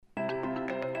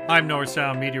I'm North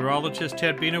Sound meteorologist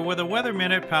Ted Biener with a Weather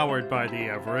Minute powered by the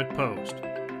Everett Post.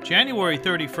 January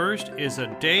 31st is a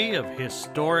day of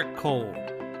historic cold.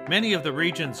 Many of the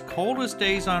region's coldest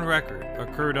days on record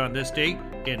occurred on this date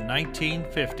in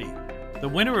 1950. The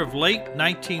winter of late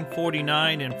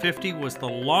 1949 and 50 was the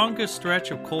longest stretch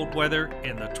of cold weather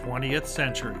in the 20th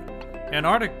century. An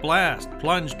Arctic blast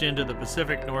plunged into the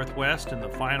Pacific Northwest in the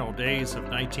final days of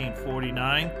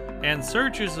 1949, and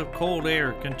surges of cold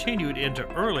air continued into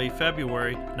early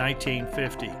February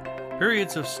 1950.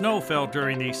 Periods of snow fell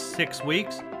during these 6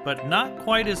 weeks, but not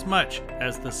quite as much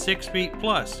as the 6 feet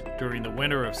plus during the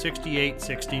winter of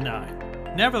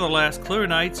 68-69. Nevertheless, clear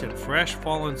nights and fresh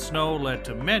fallen snow led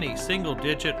to many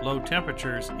single-digit low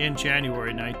temperatures in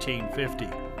January 1950.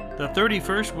 The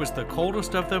 31st was the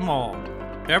coldest of them all.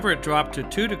 Everett dropped to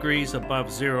 2 degrees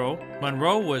above zero,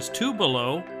 Monroe was 2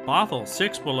 below, Bothell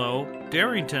 6 below,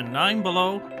 Darrington 9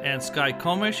 below, and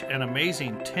Skykomish an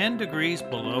amazing 10 degrees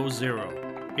below zero.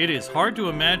 It is hard to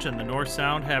imagine the North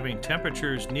Sound having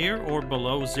temperatures near or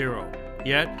below zero,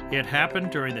 yet it happened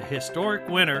during the historic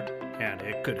winter, and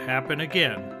it could happen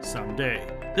again someday.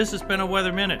 This has been a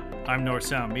Weather Minute. I'm North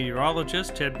Sound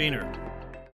meteorologist Ted Biener.